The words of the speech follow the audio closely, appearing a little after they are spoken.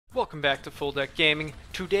welcome back to Full Deck Gaming.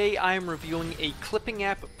 Today I am reviewing a clipping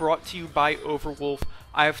app brought to you by Overwolf.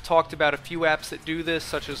 I have talked about a few apps that do this,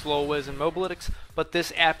 such as LolWiz and Mobalytics, but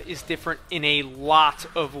this app is different in a lot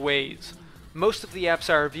of ways. Most of the apps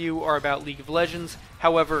I review are about League of Legends,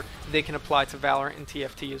 however, they can apply to Valorant and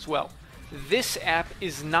TFT as well. This app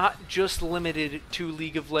is not just limited to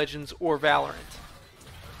League of Legends or Valorant.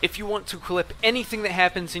 If you want to clip anything that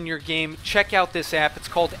happens in your game, check out this app. It's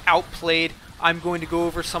called Outplayed. I'm going to go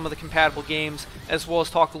over some of the compatible games, as well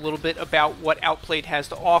as talk a little bit about what Outplayed has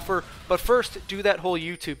to offer. But first, do that whole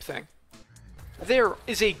YouTube thing. There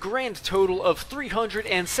is a grand total of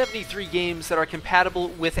 373 games that are compatible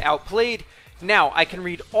with Outplayed. Now, I can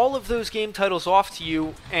read all of those game titles off to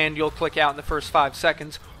you, and you'll click out in the first 5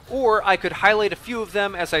 seconds. Or I could highlight a few of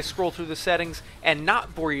them as I scroll through the settings and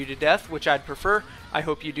not bore you to death, which I'd prefer. I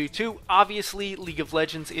hope you do too. Obviously, League of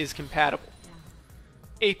Legends is compatible.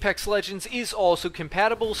 Apex Legends is also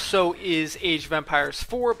compatible, so is Age of Empires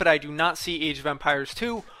 4, but I do not see Age of Empires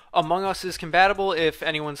 2. Among Us is compatible if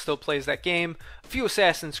anyone still plays that game. A few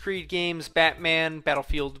Assassin's Creed games, Batman,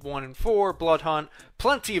 Battlefield 1 and 4, Blood Hunt,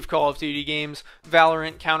 plenty of Call of Duty games,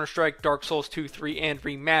 Valorant, Counter-Strike, Dark Souls 2, 3, and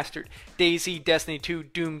Remastered, Daisy, Destiny 2,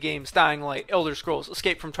 Doom games, Dying Light, Elder Scrolls,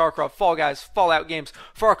 Escape from Tarkov, Fall Guys, Fallout games,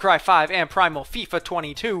 Far Cry 5 and Primal, FIFA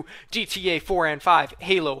 22, GTA 4 and 5,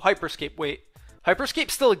 Halo, Hyperscape, wait, Hyperscape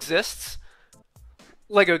still exists?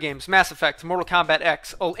 Lego games, Mass Effect, Mortal Kombat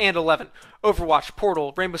X and 11, Overwatch,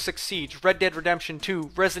 Portal, Rainbow Six Siege, Red Dead Redemption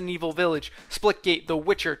 2, Resident Evil Village, Splitgate, The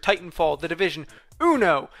Witcher, Titanfall, The Division,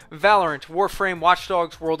 Uno, Valorant, Warframe, Watch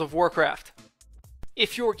Dogs, World of Warcraft.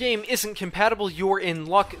 If your game isn't compatible, you're in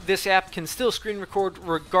luck. This app can still screen record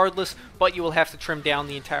regardless, but you will have to trim down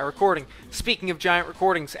the entire recording. Speaking of giant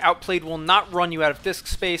recordings, Outplayed will not run you out of disk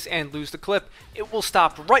space and lose the clip. It will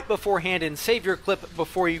stop right beforehand and save your clip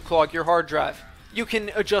before you clog your hard drive. You can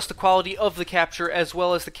adjust the quality of the capture as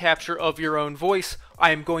well as the capture of your own voice.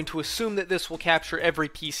 I am going to assume that this will capture every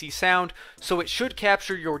PC sound, so it should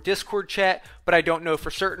capture your Discord chat, but I don't know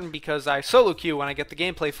for certain because I solo queue when I get the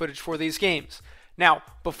gameplay footage for these games. Now,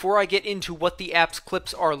 before I get into what the app's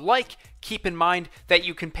clips are like, keep in mind that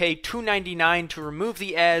you can pay $2.99 to remove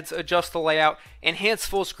the ads, adjust the layout, enhance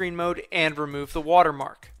full screen mode, and remove the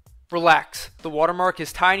watermark. Relax, the watermark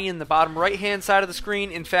is tiny in the bottom right hand side of the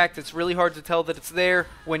screen. In fact, it's really hard to tell that it's there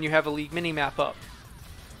when you have a League minimap up.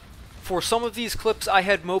 For some of these clips, I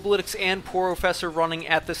had Mobalytics and Professor running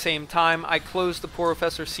at the same time. I closed the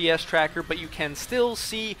Professor CS tracker, but you can still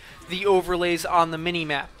see the overlays on the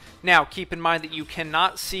minimap. Now, keep in mind that you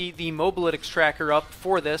cannot see the Mobalytics tracker up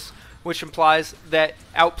for this, which implies that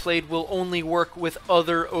Outplayed will only work with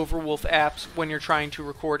other Overwolf apps when you're trying to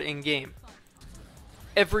record in-game.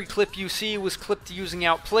 Every clip you see was clipped using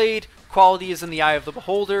Outplayed. Quality is in the eye of the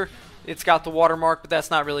beholder. It's got the watermark, but that's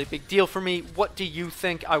not really a big deal for me. What do you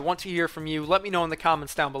think? I want to hear from you. Let me know in the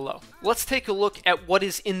comments down below. Let's take a look at what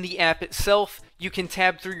is in the app itself. You can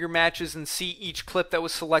tab through your matches and see each clip that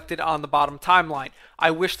was selected on the bottom timeline. I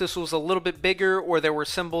wish this was a little bit bigger or there were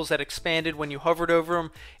symbols that expanded when you hovered over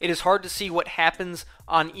them. It is hard to see what happens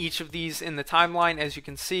on each of these in the timeline. As you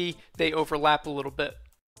can see, they overlap a little bit.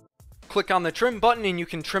 Click on the trim button and you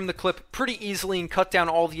can trim the clip pretty easily and cut down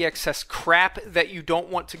all the excess crap that you don't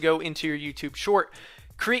want to go into your YouTube short.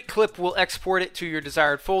 Create clip will export it to your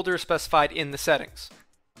desired folder specified in the settings.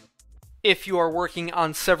 If you are working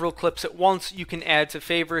on several clips at once, you can add to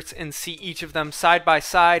favorites and see each of them side by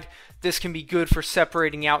side. This can be good for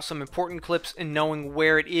separating out some important clips and knowing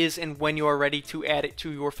where it is and when you are ready to add it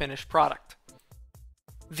to your finished product.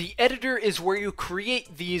 The editor is where you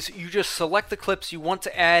create these. You just select the clips you want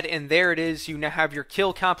to add and there it is. You now have your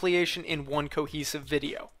kill compilation in one cohesive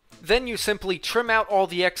video. Then you simply trim out all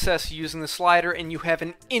the excess using the slider and you have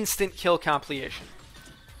an instant kill compilation.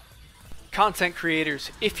 Content creators,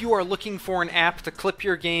 if you are looking for an app to clip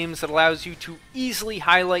your games that allows you to easily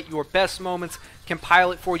highlight your best moments,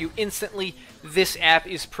 compile it for you instantly, this app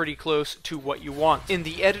is pretty close to what you want. In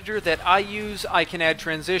the editor that I use, I can add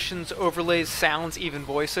transitions, overlays, sounds, even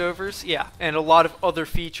voiceovers, and a lot of other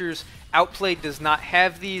features. Outplayed does not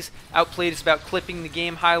have these. Outplayed is about clipping the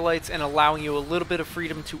game highlights and allowing you a little bit of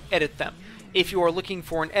freedom to edit them. If you are looking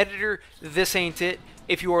for an editor, this ain't it.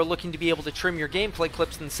 If you are looking to be able to trim your gameplay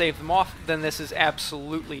clips and save them off, then this is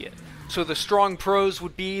absolutely it. So the strong pros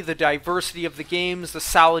would be the diversity of the games, the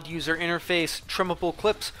solid user interface, trimmable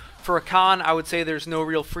clips. For a con, I would say there's no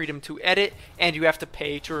real freedom to edit, and you have to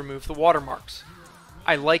pay to remove the watermarks.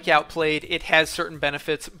 I like Outplayed, it has certain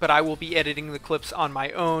benefits, but I will be editing the clips on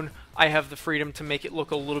my own. I have the freedom to make it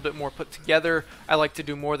look a little bit more put together. I like to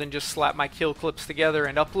do more than just slap my kill clips together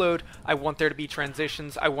and upload. I want there to be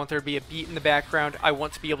transitions. I want there to be a beat in the background. I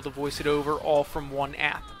want to be able to voice it over all from one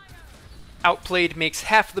app. Outplayed makes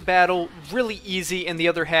half the battle really easy and the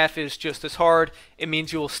other half is just as hard. It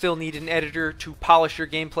means you will still need an editor to polish your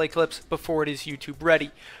gameplay clips before it is YouTube ready.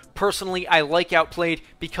 Personally, I like Outplayed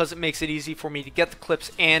because it makes it easy for me to get the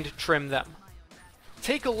clips and trim them.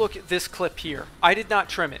 Take a look at this clip here. I did not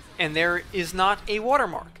trim it, and there is not a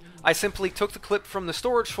watermark. I simply took the clip from the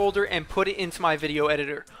storage folder and put it into my video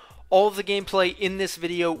editor. All of the gameplay in this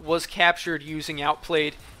video was captured using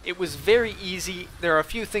Outplayed. It was very easy. There are a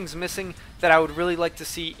few things missing that I would really like to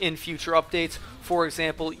see in future updates. For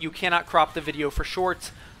example, you cannot crop the video for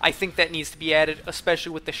shorts. I think that needs to be added,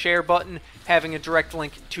 especially with the share button having a direct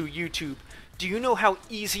link to YouTube. Do you know how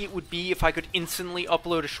easy it would be if I could instantly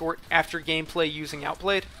upload a short after gameplay using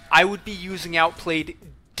Outplayed? I would be using Outplayed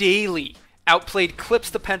daily. Outplayed clips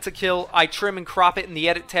the pentakill, I trim and crop it in the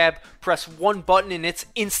edit tab, press one button and it's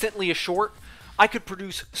instantly a short. I could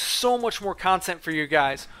produce so much more content for you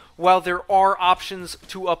guys. While there are options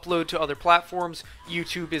to upload to other platforms,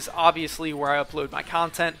 YouTube is obviously where I upload my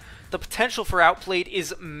content. The potential for Outplayed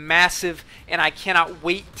is massive and I cannot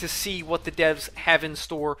wait to see what the devs have in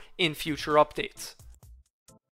store in future updates.